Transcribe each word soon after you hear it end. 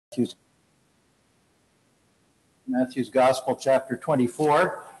Matthew's Gospel, chapter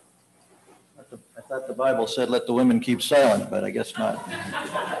 24. I thought the Bible said, let the women keep silent, but I guess not.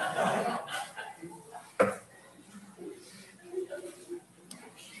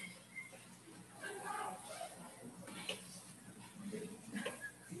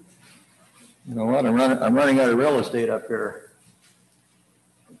 You know what? I'm running out of real estate up here.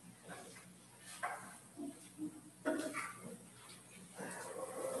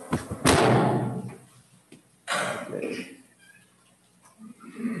 Okay.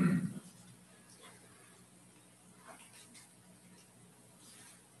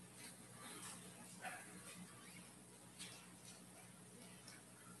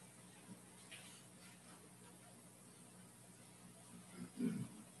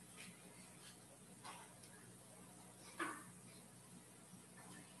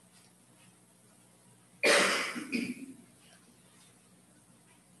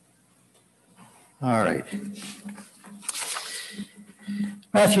 All right.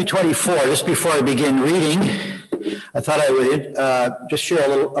 Matthew 24, just before I begin reading, I thought I would just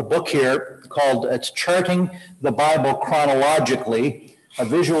share a book here called, it's Charting the Bible Chronologically, a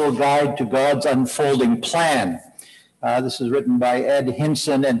visual guide to God's unfolding plan. This is written by Ed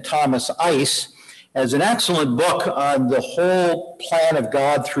Hinson and Thomas Ice. As an excellent book on the whole plan of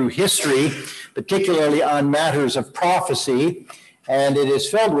God through history, particularly on matters of prophecy, and it is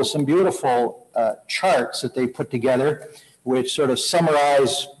filled with some beautiful charts that they put together, which sort of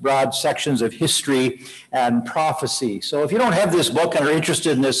summarize broad sections of history and prophecy. So if you don't have this book and are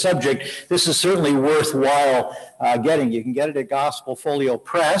interested in this subject, this is certainly worthwhile getting. You can get it at Gospel Folio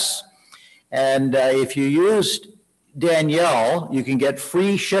Press. And if you used Danielle, you can get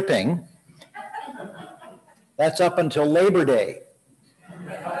free shipping. That's up until Labor Day.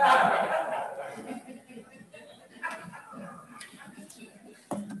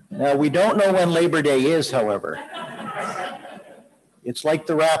 Now, we don't know when Labor Day is, however. It's like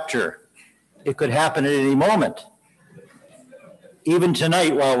the rapture. It could happen at any moment, even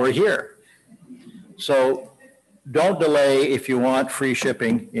tonight while we're here. So don't delay if you want free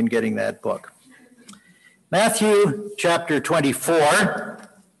shipping in getting that book. Matthew chapter 24,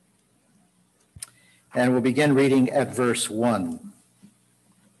 and we'll begin reading at verse 1.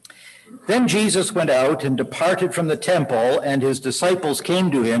 Then Jesus went out and departed from the temple, and his disciples came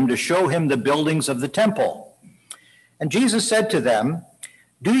to him to show him the buildings of the temple. And Jesus said to them,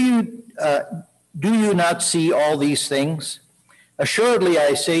 Do you not see all these things? Assuredly,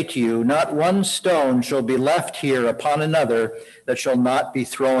 I say to you, not one stone shall be left here upon another that shall not be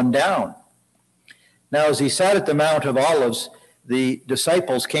thrown down. Now, as he sat at the Mount of Olives, the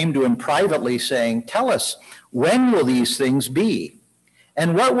disciples came to him privately, saying, Tell us, when will these things be?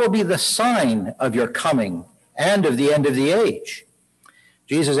 And what will be the sign of your coming and of the end of the age?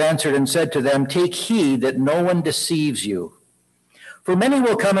 Jesus answered and said to them, Take heed that no one deceives you. For many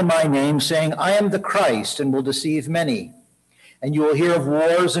will come in my name, saying, I am the Christ, and will deceive many. And you will hear of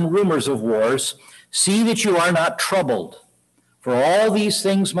wars and rumors of wars. See that you are not troubled. For all these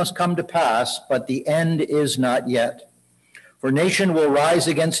things must come to pass, but the end is not yet. For nation will rise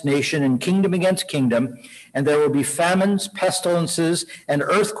against nation, and kingdom against kingdom, and there will be famines, pestilences, and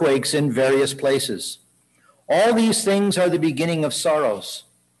earthquakes in various places. All these things are the beginning of sorrows.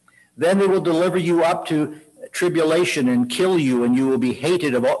 Then they will deliver you up to tribulation and kill you, and you will be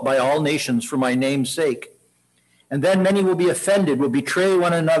hated by all nations for my name's sake. And then many will be offended, will betray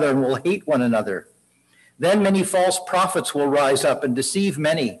one another, and will hate one another. Then many false prophets will rise up and deceive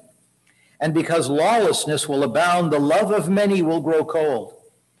many. And because lawlessness will abound, the love of many will grow cold.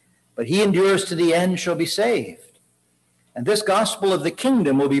 But he endures to the end shall be saved. And this gospel of the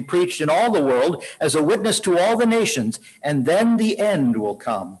kingdom will be preached in all the world as a witness to all the nations, and then the end will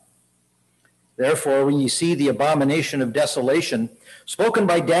come. Therefore, when you see the abomination of desolation, spoken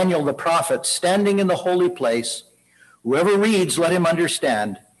by Daniel the prophet, standing in the holy place, whoever reads, let him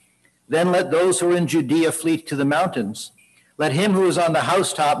understand. Then let those who are in Judea flee to the mountains. Let him who is on the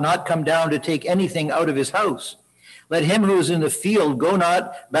housetop not come down to take anything out of his house. Let him who is in the field go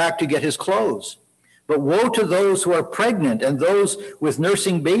not back to get his clothes. But woe to those who are pregnant and those with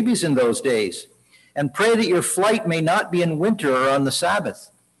nursing babies in those days. And pray that your flight may not be in winter or on the Sabbath.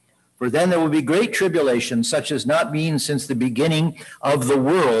 For then there will be great tribulation, such as not been since the beginning of the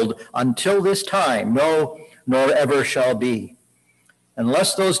world until this time, no, nor ever shall be.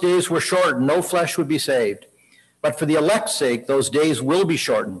 Unless those days were shortened, no flesh would be saved. But for the elect's sake, those days will be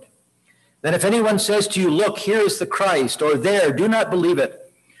shortened. Then if anyone says to you, Look, here is the Christ, or there, do not believe it.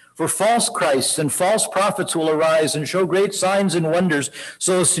 For false Christs and false prophets will arise and show great signs and wonders,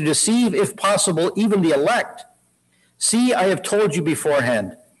 so as to deceive, if possible, even the elect. See, I have told you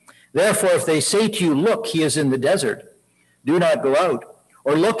beforehand. Therefore, if they say to you, 'Look, he is in the desert,' do not go out.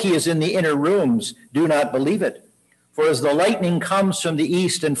 Or 'Look, he is in the inner rooms,' do not believe it. For as the lightning comes from the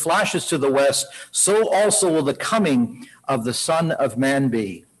east and flashes to the west, so also will the coming of the Son of Man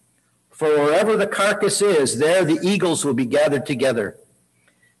be. For wherever the carcass is, there the eagles will be gathered together.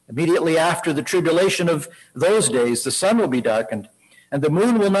 Immediately after the tribulation of those days, the sun will be darkened, and the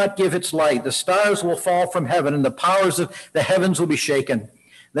moon will not give its light. The stars will fall from heaven, and the powers of the heavens will be shaken.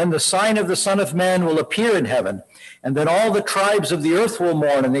 Then the sign of the Son of Man will appear in heaven, and then all the tribes of the earth will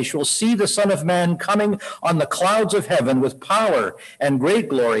mourn, and they shall see the Son of Man coming on the clouds of heaven with power and great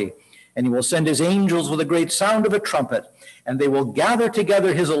glory. And he will send his angels with a great sound of a trumpet, and they will gather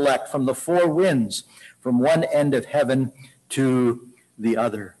together his elect from the four winds, from one end of heaven to the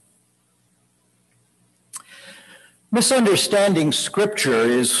other." Misunderstanding Scripture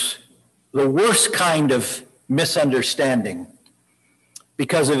is the worst kind of misunderstanding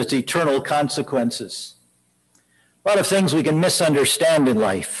because of its eternal consequences. A lot of things we can misunderstand in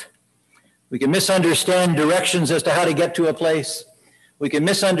life. We can misunderstand directions as to how to get to a place. We can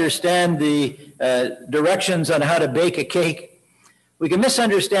misunderstand the directions on how to bake a cake. We can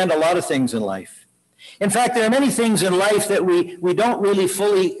misunderstand a lot of things in life. In fact, there are many things in life that we don't really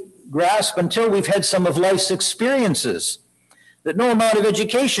fully grasp until we've had some of life's experiences, that no amount of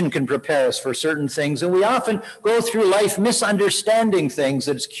education can prepare us for certain things. And we often go through life misunderstanding things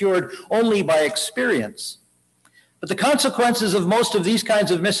that's cured only by experience. But the consequences of most of these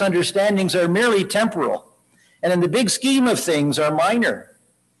kinds of misunderstandings are merely temporal, and in the big scheme of things are minor.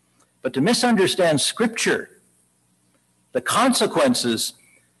 But to misunderstand Scripture, the consequences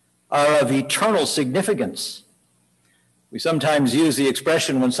are of eternal significance. We sometimes use the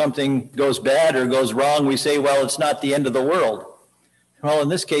expression when something goes bad or goes wrong, we say, well, it's not the end of the world. Well, in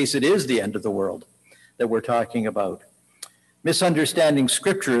this case, it is the end of the world that we're talking about. Misunderstanding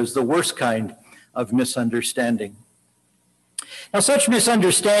Scripture is the worst kind of misunderstanding. Now, such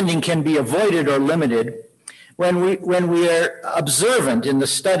misunderstanding can be avoided or limited when we are observant in the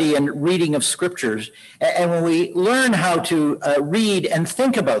study and reading of Scriptures, and when we learn how to read and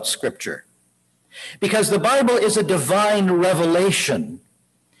think about Scripture. Because the Bible is a divine revelation.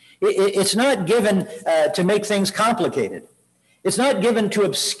 It's not given to make things complicated. It's not given to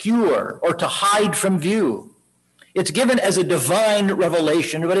obscure or to hide from view. It's given as a divine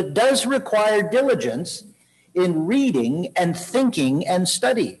revelation, but it does require diligence in reading and thinking and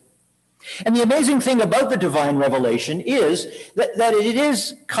study. And the amazing thing about the divine revelation is that it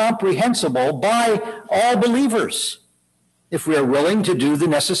is comprehensible by all believers if we are willing to do the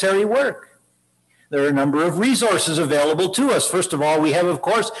necessary work. There are a number of resources available to us. First of all, we have, of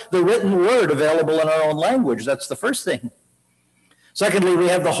course, the written word available in our own language. That's the first thing. Secondly, we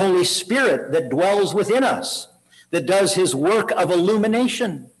have the Holy Spirit that dwells within us, that does his work of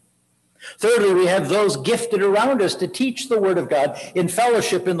illumination. Thirdly, we have those gifted around us to teach the Word of God in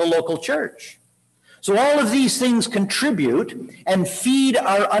fellowship in the local church. So all of these things contribute and feed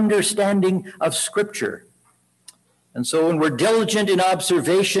our understanding of Scripture. And so when we're diligent in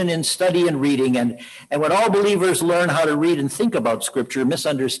observation, in study and reading, and when all believers learn how to read and think about Scripture,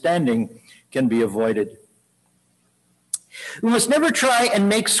 misunderstanding can be avoided. We must never try and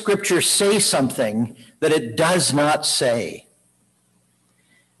make Scripture say something that it does not say.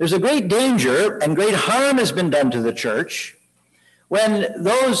 There's a great danger and great harm has been done to the church when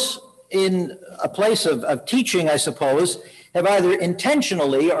those in a place of teaching, I suppose, have either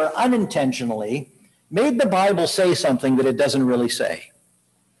intentionally or unintentionally made the Bible say something that it doesn't really say.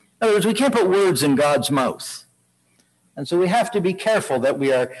 In other words, we can't put words in God's mouth. And so we have to be careful that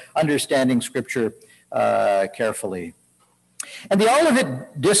we are understanding Scripture carefully. And the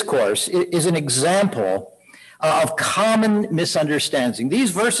Olivet Discourse is an example of common misunderstanding.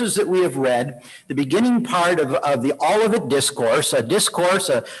 These verses that we have read, the beginning part of the Olivet Discourse,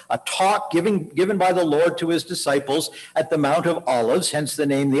 a talk given by the Lord to his disciples at the Mount of Olives, hence the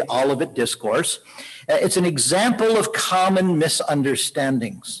name, the Olivet Discourse. It's an example of common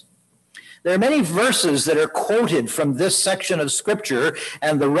misunderstandings. There are many verses that are quoted from this section of Scripture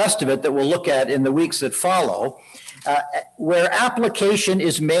and the rest of it that we'll look at in the weeks that follow, where application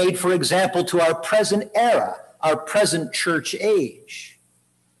is made, for example, to our present era, our present church age.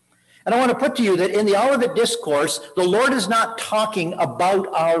 And I want to put to you that in the Olivet Discourse, the Lord is not talking about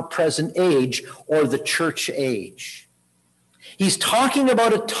our present age or the church age. He's talking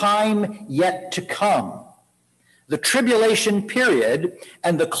about a time yet to come, the tribulation period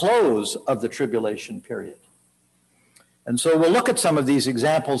and the close of the tribulation period. And so we'll look at some of these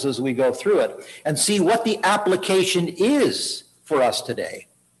examples as we go through it and see what the application is for us today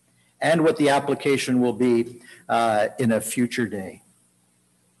and what the application will be in a future day.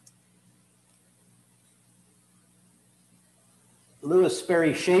 Louis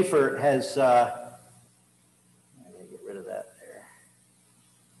Sperry Schaeffer has, I gotta get rid of that there.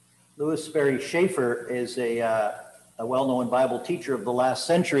 Louis Sperry Schaeffer is a well-known Bible teacher of the last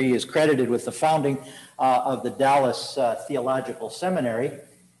century. He is credited with the founding of the Dallas Theological Seminary.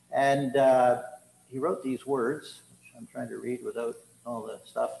 And he wrote these words, which I'm trying to read without all the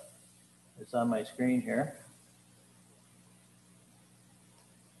stuff that's on my screen here.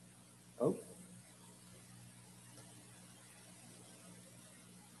 Oh.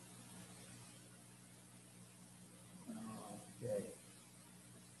 Okay.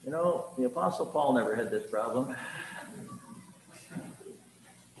 You know, the Apostle Paul never had this problem.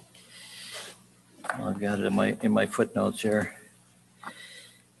 I've got it in my footnotes here.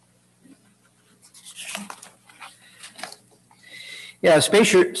 Yeah,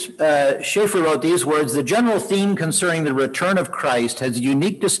 Schaeffer wrote these words: the general theme concerning the return of Christ has a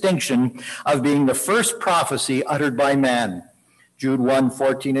unique distinction of being the first prophecy uttered by man, Jude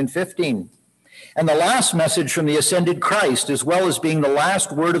 1:14 and 15, and the last message from the ascended Christ, as well as being the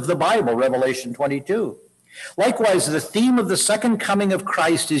last word of the Bible, Revelation 22. Likewise, the theme of the second coming of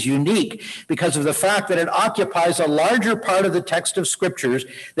Christ is unique because of the fact that it occupies a larger part of the text of Scriptures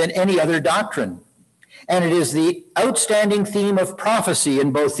than any other doctrine. And it is the outstanding theme of prophecy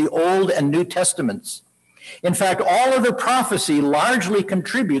in both the Old and New Testaments. In fact, all of the prophecy largely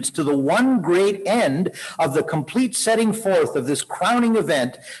contributes to the one great end of the complete setting forth of this crowning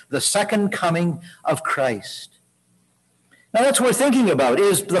event, the second coming of Christ. Now that's what we're thinking about,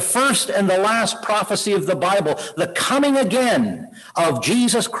 is the first and the last prophecy of the Bible, the coming again of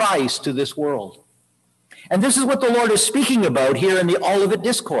Jesus Christ to this world. And this is what the Lord is speaking about here in the Olivet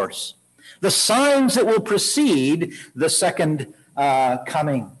Discourse. The signs that will precede the second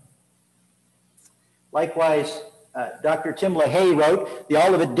coming. Likewise, Dr. Tim LaHaye wrote, the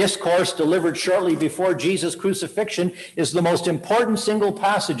Olivet Discourse delivered shortly before Jesus' crucifixion is the most important single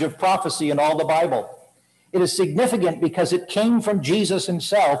passage of prophecy in all the Bible. It is significant because it came from Jesus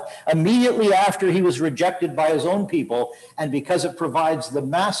himself immediately after he was rejected by his own people, and because it provides the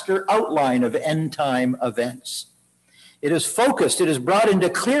master outline of end-time events. It is focused, it is brought into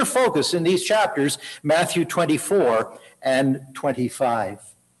clear focus in these chapters, Matthew 24 and 25.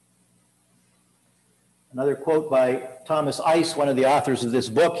 Another quote by Thomas Ice, one of the authors of this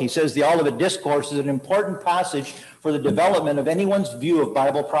book. He says, the Olivet Discourse is an important passage for the development of anyone's view of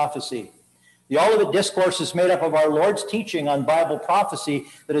Bible prophecy. The Olivet Discourse is made up of our Lord's teaching on Bible prophecy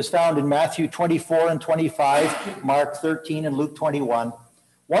that is found in Matthew 24 and 25, Mark 13 and Luke 21.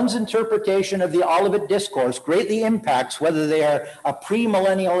 One's interpretation of the Olivet Discourse greatly impacts whether they are a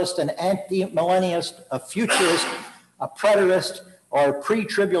premillennialist, an anti-millennialist, a futurist, a preterist, or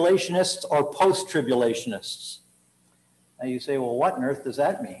pre-tribulationists or post-tribulationists. Now you say, well, what on earth does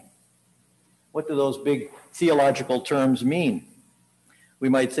that mean? What do those big theological terms mean? We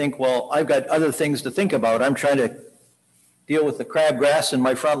might think, well, I've got other things to think about. I'm trying to deal with the crabgrass in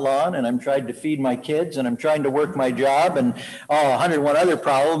my front lawn, and I'm trying to feed my kids, and I'm trying to work my job, and 101 other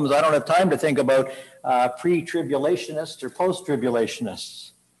problems. I don't have time to think about pre-tribulationists or post-tribulationists.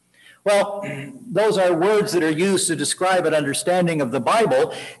 Well, those are words that are used to describe an understanding of the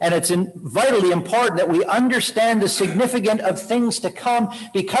Bible, and it's vitally important that we understand the significance of things to come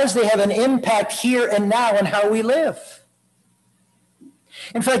because they have an impact here and now on how we live.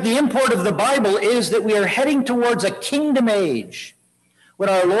 In fact, the import of the Bible is that we are heading towards a kingdom age when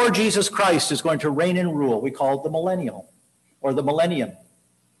our Lord Jesus Christ is going to reign and rule. We call it the millennial or the millennium.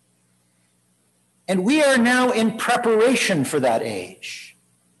 And we are now in preparation for that age,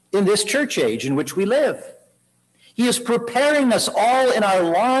 in this church age in which we live. He is preparing us all in our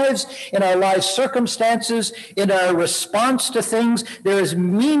lives circumstances, in our response to things. There is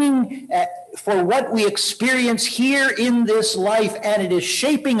meaning for what we experience here in this life, and it is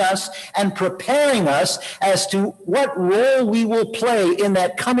shaping us and preparing us as to what role we will play in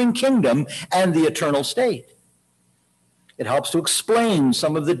that coming kingdom and the eternal state. It helps to explain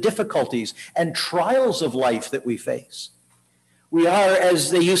some of the difficulties and trials of life that we face. We are,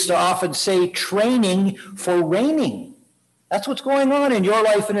 as they used to often say, training for reigning. That's what's going on in your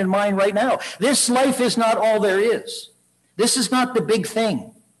life and in mine right now. This life is not all there is. This is not the big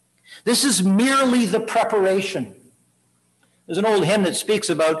thing. This is merely the preparation. There's an old hymn that speaks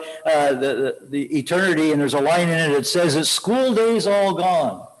about the eternity, and there's a line in it that says, "It's school days all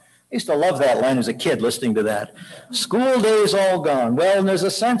gone." I used to love that line as a kid, listening to that. School days all gone. Well, and there's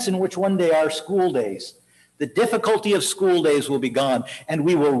a sense in which one day our school days, the difficulty of school days will be gone, and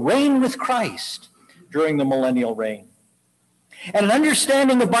we will reign with Christ during the millennial reign. And an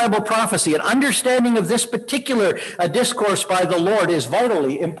understanding of Bible prophecy, an understanding of this particular discourse by the Lord is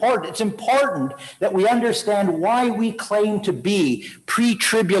vitally important. It's important that we understand why we claim to be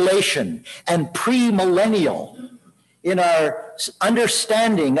pre-tribulation and pre-millennial in our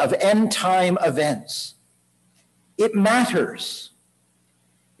understanding of end-time events. It matters.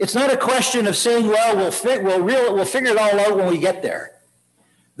 It's not a question of saying, well, we'll figure it all out when we get there.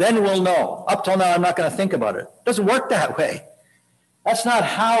 Then we'll know. Up till now, I'm not going to think about it. It doesn't work that way. That's not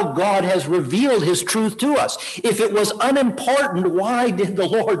how God has revealed his truth to us. If it was unimportant, why did the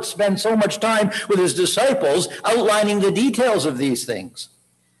Lord spend so much time with his disciples outlining the details of these things?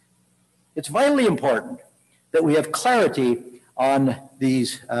 It's vitally important that we have clarity on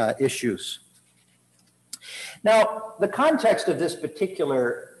these issues. Now, the context of this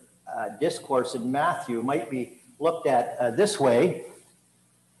particular discourse in Matthew might be looked at this way.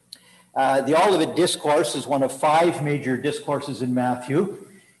 The Olivet Discourse is one of 5 major discourses in Matthew,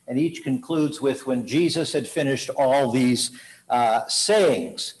 and each concludes with when Jesus had finished all these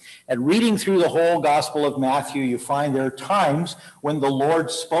sayings. And reading through the whole Gospel of Matthew, you find there are times when the Lord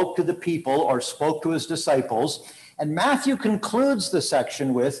spoke to the people or spoke to his disciples, and Matthew concludes the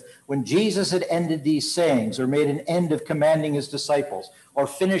section with when Jesus had ended these sayings or made an end of commanding his disciples or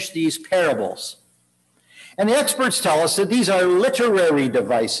finished these parables. And the experts tell us that these are literary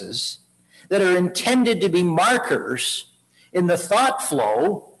devices that are intended to be markers in the thought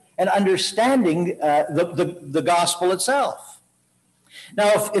flow and understanding the gospel itself.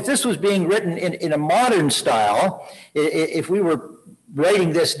 Now, if this was being written in a modern style, if we were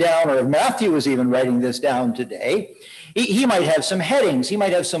writing this down, or if Matthew was even writing this down today, he might have some headings. He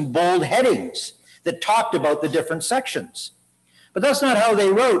might have some bold headings that talked about the different sections. But that's not how they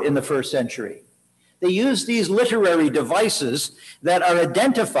wrote in the first century. They use these literary devices that are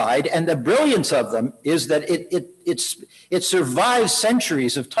identified, and the brilliance of them is that it survives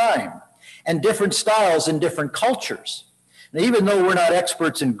centuries of time and different styles and different cultures. And even though we're not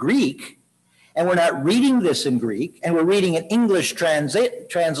experts in Greek, and we're not reading this in Greek, and we're reading an English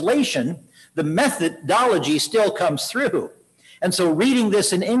translation, the methodology still comes through. And so reading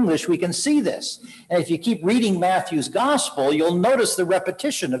this in English, we can see this. And if you keep reading Matthew's gospel, you'll notice the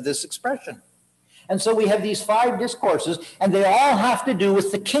repetition of this expression. And so we have these 5 discourses, and they all have to do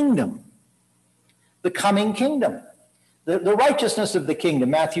with the kingdom, the coming kingdom, the righteousness of the kingdom,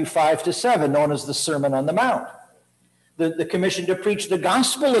 Matthew 5-7, known as the Sermon on the Mount, the commission to preach the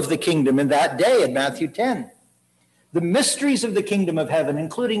gospel of the kingdom in that day in Matthew 10, the mysteries of the kingdom of heaven,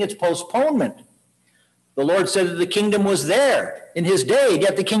 including its postponement. The Lord said that the kingdom was there in his day,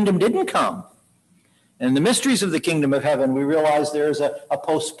 yet the kingdom didn't come. And the mysteries of the kingdom of heaven, we realize there is a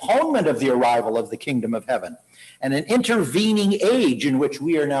postponement of the arrival of the kingdom of heaven and an intervening age in which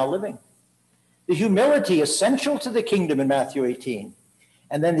we are now living. The humility essential to the kingdom in Matthew 18,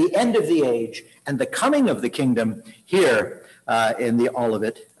 and then the end of the age and the coming of the kingdom here in the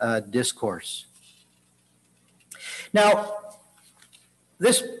Olivet Discourse. Now,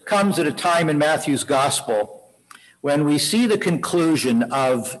 this comes at a time in Matthew's gospel when we see the conclusion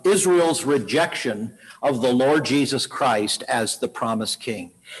of Israel's rejection of the Lord Jesus Christ as the promised king.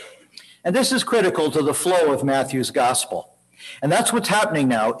 And this is critical to the flow of Matthew's gospel. And that's what's happening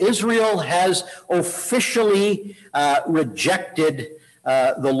now. Israel has officially rejected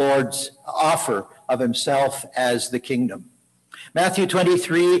the Lord's offer of himself as the kingdom. Matthew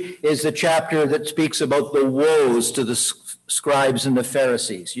 23 is the chapter that speaks about the woes to the scribes and the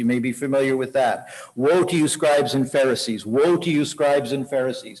Pharisees. You may be familiar with that. Woe to you, scribes and Pharisees. Woe to you, scribes and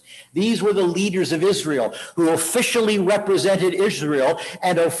Pharisees. These were the leaders of Israel who officially represented Israel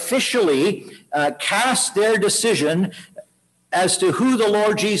and officially cast their decision as to who the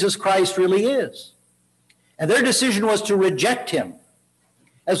Lord Jesus Christ really is. And their decision was to reject him.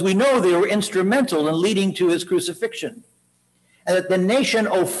 As we know, they were instrumental in leading to his crucifixion. And that the nation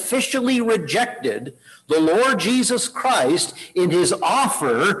officially rejected the Lord Jesus Christ in his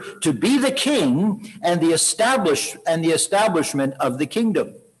offer to be the king and the establishment of the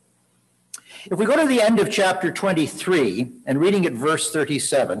kingdom. If we go to the end of chapter 23 and reading at verse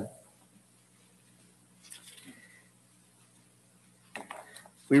 37,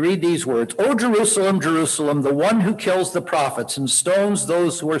 we read these words, "O Jerusalem, Jerusalem, the one who kills the prophets and stones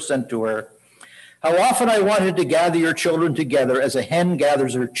those who are sent to her. How often I wanted to gather your children together as a hen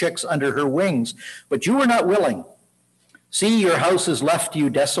gathers her chicks under her wings, but you were not willing. See, your house is left to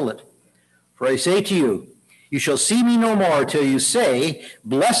you desolate. For I say to you, you shall see me no more till you say,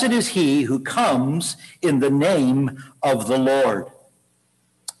 blessed is he who comes in the name of the Lord."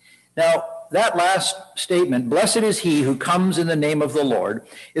 Now, that last statement, blessed is he who comes in the name of the Lord,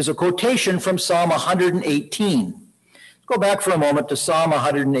 is a quotation from Psalm 118. Go back for a moment to Psalm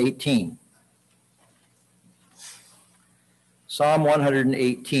 118. Psalm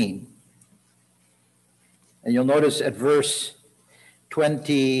 118. And you'll notice at verse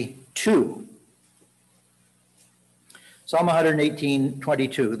 22. Psalm 118,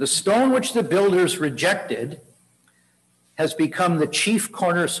 22. The stone which the builders rejected has become the chief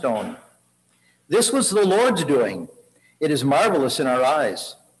cornerstone. This was the Lord's doing. It is marvelous in our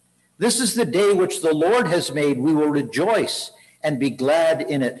eyes. This is the day which the Lord has made. We will rejoice and be glad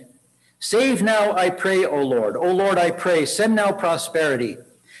in it. Save now, I pray, O Lord. O Lord, I pray, send now prosperity.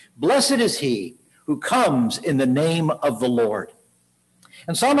 Blessed is he who comes in the name of the Lord.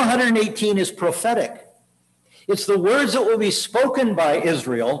 And Psalm 118 is prophetic. It's the words that will be spoken by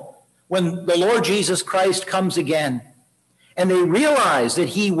Israel when the Lord Jesus Christ comes again. And they realize that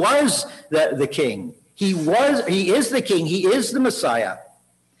he was the king. He is the king. He is the Messiah.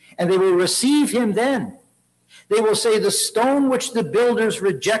 And they will receive him then. They will say, the stone which the builders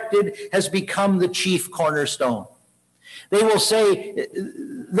rejected has become the chief cornerstone. They will say,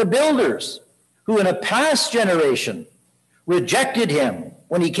 the builders who in a past generation rejected him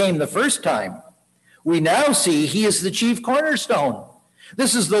when he came the first time, we now see he is the chief cornerstone.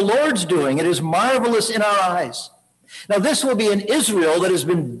 This is the Lord's doing. It is marvelous in our eyes. Now, this will be an Israel that has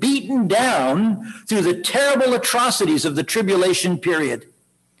been beaten down through the terrible atrocities of the tribulation period.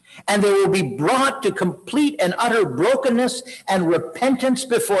 And they will be brought to complete and utter brokenness and repentance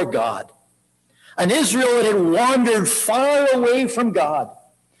before God. An Israel that had wandered far away from God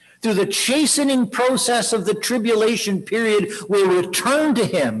through the chastening process of the tribulation period will return to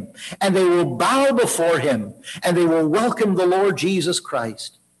him, and they will bow before him, and they will welcome the Lord Jesus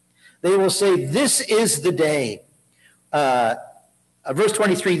Christ. They will say, this is the day. Verse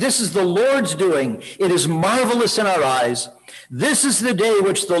 23, this is the Lord's doing. It is marvelous in our eyes. This is the day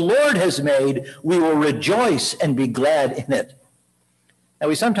which the Lord has made. We will rejoice and be glad in it. Now,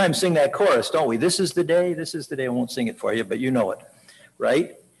 we sometimes sing that chorus, don't we? This is the day, this is the day. I won't sing it for you, but you know it,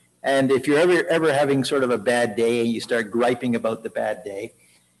 right? And if you're ever having sort of a bad day and you start griping about the bad day,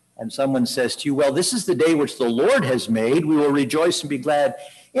 and someone says to you, well, this is the day which the Lord has made. We will rejoice and be glad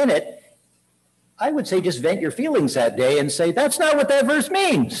in it. I would say just vent your feelings that day and say, that's not what that verse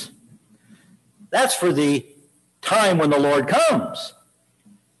means. That's for the time when the Lord comes.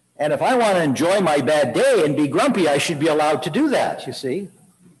 And if I want to enjoy my bad day and be grumpy, I should be allowed to do that, you see.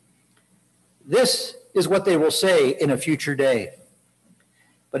 This is what they will say in a future day.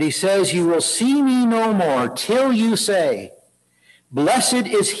 But he says, you will see me no more till you say, blessed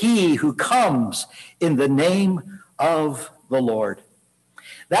is he who comes in the name of the Lord.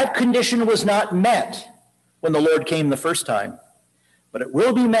 That condition was not met when the Lord came the first time, but it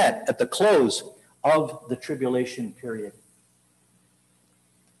will be met at the close of the tribulation period.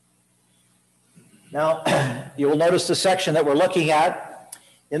 Now, you will notice the section that we're looking at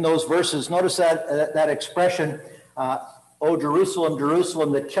in those verses. Notice that expression, O Jerusalem,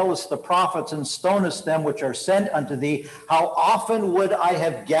 Jerusalem, that killest the prophets and stonest them which are sent unto thee, how often would I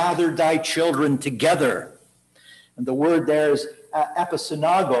have gathered thy children together? And the word there is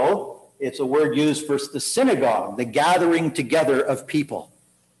episynago. It's a word used for the synagogue, the gathering together of people.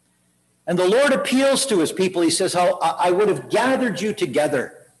 And the Lord appeals to his people. He says, how I would have gathered you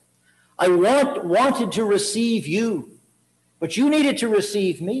together. I wanted to receive you, but you needed to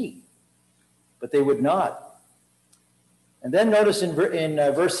receive me. But they would not. And then notice in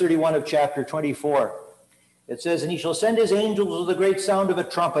verse 31 of chapter 24, it says, and he shall send his angels with the great sound of a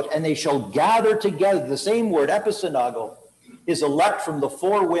trumpet, and they shall gather together, the same word, episynago, his elect from the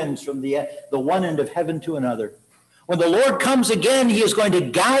four winds, from the one end of heaven to another. When the Lord comes again, he is going to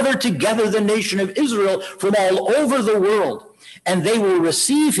gather together the nation of Israel from all over the world, and they will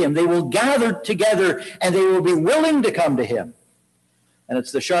receive him. They will gather together, and they will be willing to come to him. And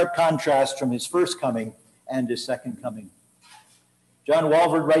it's the sharp contrast from his first coming and his second coming. John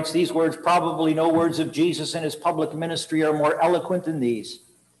Walvoord writes these words, probably no words of Jesus in his public ministry are more eloquent than these.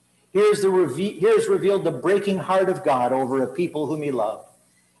 Here's revealed the breaking heart of God over a people whom he loved,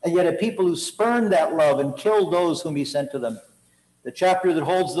 and yet a people who spurned that love and killed those whom he sent to them. The chapter that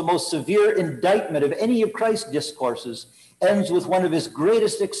holds the most severe indictment of any of Christ's discourses ends with one of his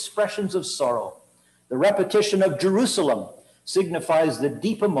greatest expressions of sorrow. The repetition of Jerusalem signifies the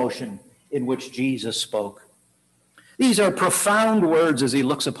deep emotion in which Jesus spoke. These are profound words as he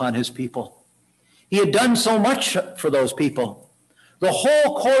looks upon his people. He had done so much for those people. The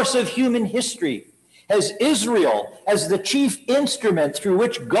whole course of human history has Israel as the chief instrument through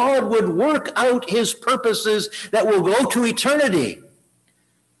which God would work out his purposes that will go to eternity.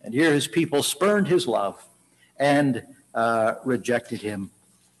 And here his people spurned his love and rejected him.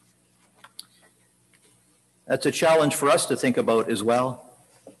 That's a challenge for us to think about as well.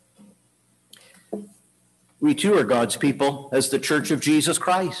 We too are God's people as the Church of Jesus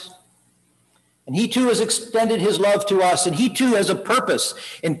Christ. And he too has extended his love to us, and he too has a purpose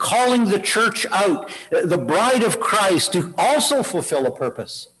in calling the church out, the bride of Christ, to also fulfill a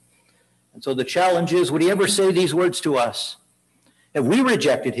purpose. And so the challenge is, would he ever say these words to us? Have we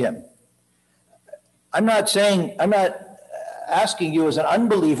rejected him? I'm not asking you as an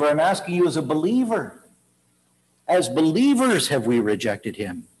unbeliever, I'm asking you as a believer. As believers, have we rejected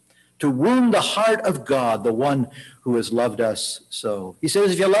him? To wound the heart of God, the one who has loved us so. He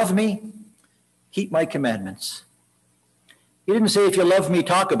says, if you love me, keep my commandments. He didn't say, if you love me,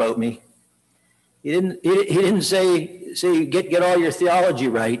 talk about me. He didn't say get all your theology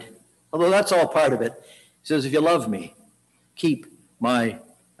right, although that's all part of it. He says, if you love me, keep my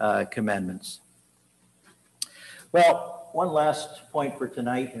commandments. Well, one last point for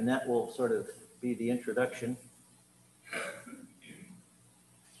tonight, and that will sort of be the introduction.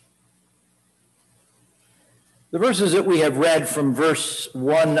 The verses that we have read from verse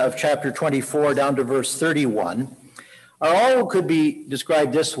 1 of chapter 24 down to verse 31 are all could be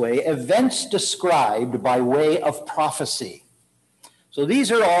described this way: events described by way of prophecy. So these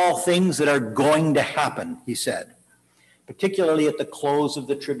are all things that are going to happen, he said, particularly at the close of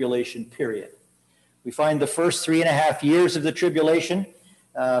the tribulation period. We find the first 3.5 years of the tribulation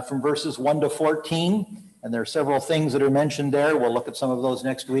from verses 1 to 14, and there are several things that are mentioned there. We'll look at some of those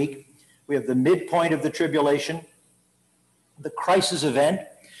next week. We have the midpoint of the tribulation, the crisis event,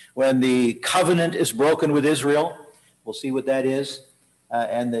 when the covenant is broken with Israel. We'll see what that is,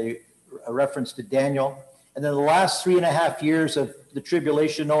 and a reference to Daniel. And then the last 3.5 years of the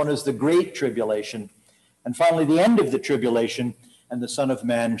tribulation, known as the Great Tribulation. And finally, the end of the tribulation, and the Son of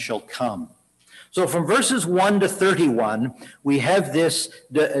Man shall come. So from verses 1 to 31, we have this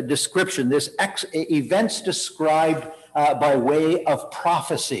description, this events described by way of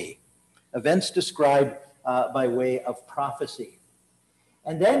prophecy. Events described by way of prophecy.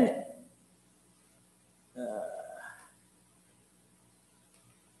 And then we'll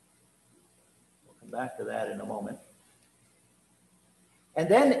come back to that in a moment. And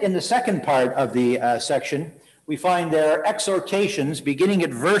then in the second part of the section, we find there exhortations beginning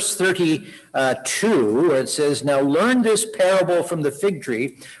at verse 32. It says, now learn this parable from the fig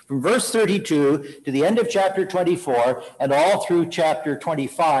tree, from verse 32 to the end of chapter 24 and all through chapter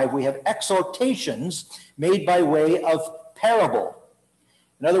 25. We have exhortations made by way of parable.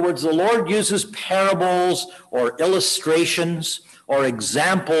 In other words, the Lord uses parables or illustrations or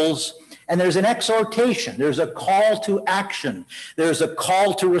examples, and there's an exhortation, there's a call to action, there's a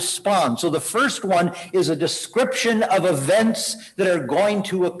call to respond. So the first one is a description of events that are going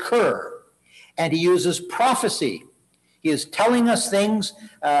to occur, and he uses prophecy. He is telling us things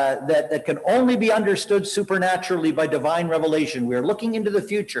that can only be understood supernaturally by divine revelation. We are looking into the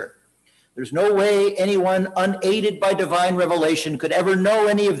future. There's no way anyone unaided by divine revelation could ever know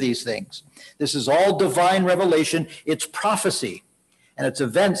any of these things. This is all divine revelation. It's prophecy. And it's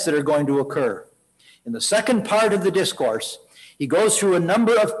events that are going to occur. In the second part of the discourse, he goes through a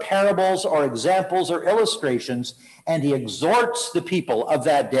number of parables or examples or illustrations, and he exhorts the people of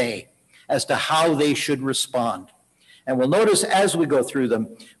that day as to how they should respond. And we'll notice as we go through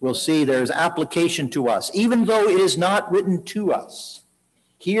them, we'll see there's application to us, even though it is not written to us,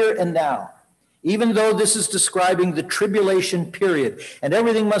 here and now. Even though this is describing the tribulation period, and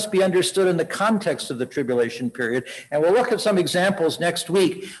everything must be understood in the context of the tribulation period. And we'll look at some examples next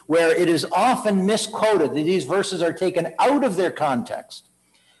week where it is often misquoted, that these verses are taken out of their context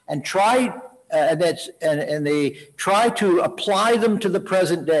and they try to apply them to the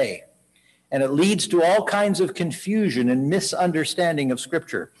present day. And it leads to all kinds of confusion and misunderstanding of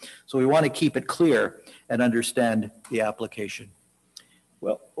Scripture. So we want to keep it clear and understand the application.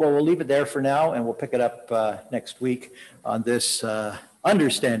 Well, we'll leave it there for now, and we'll pick it up next week on this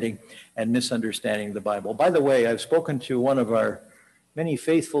understanding and misunderstanding the Bible. By the way, I've spoken to one of our many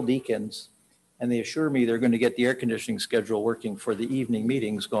faithful deacons, and they assure me they're going to get the air conditioning schedule working for the evening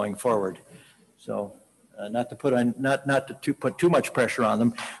meetings going forward. So not to put too much pressure on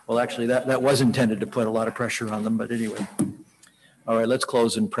them. Well, actually, that was intended to put a lot of pressure on them, but anyway. All right, let's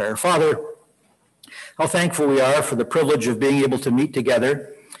close in prayer. Father, how thankful we are for the privilege of being able to meet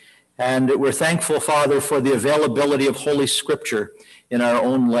together. And we're thankful, Father, for the availability of Holy Scripture in our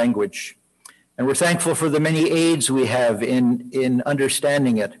own language. And we're thankful for the many aids we have in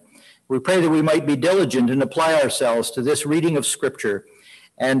understanding it. We pray that we might be diligent and apply ourselves to this reading of Scripture,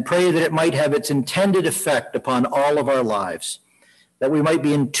 and pray that it might have its intended effect upon all of our lives, that we might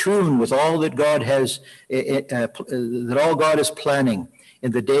be in tune with all that God has, that all God is planning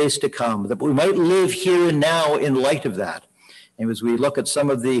in the days to come, that we might live here and now in light of that. And as we look at some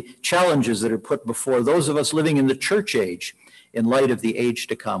of the challenges that are put before those of us living in the church age, in light of the age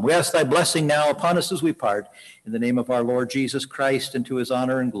to come. We ask thy blessing now upon us as we part, in the name of our Lord Jesus Christ, and to his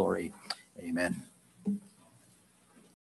honor and glory. Amen.